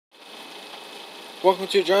Welcome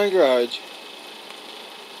to John Garage.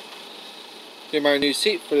 Get my new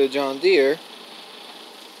seat for the John Deere.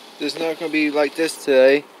 It's not going to be like this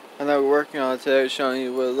today. I'm not working on it today, showing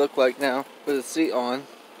you what it looked like now with the seat on.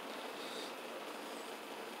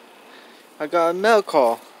 I got a mail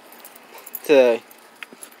call today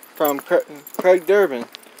from Craig Durbin.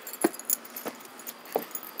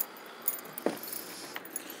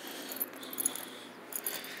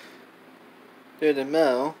 There's the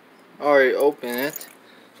mail. I already opened it.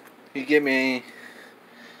 He gave me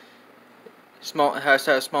has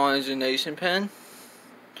that small origination pen.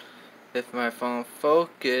 If my phone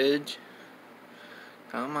focus,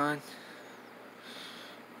 come on. It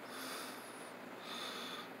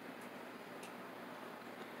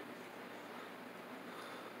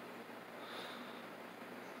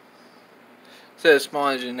says small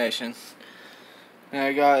origination. And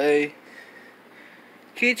I got a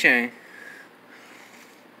keychain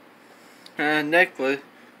and a necklace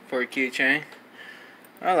for a keychain.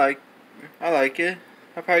 I like it.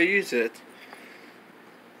 I'll probably use it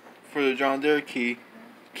for the John Deere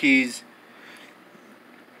keys.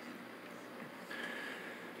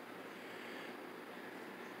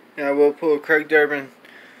 And I will put a Craig Durbin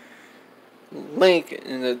link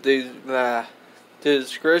in the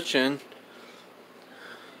description.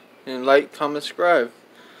 And like, comment, subscribe.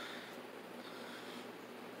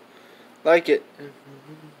 Like it.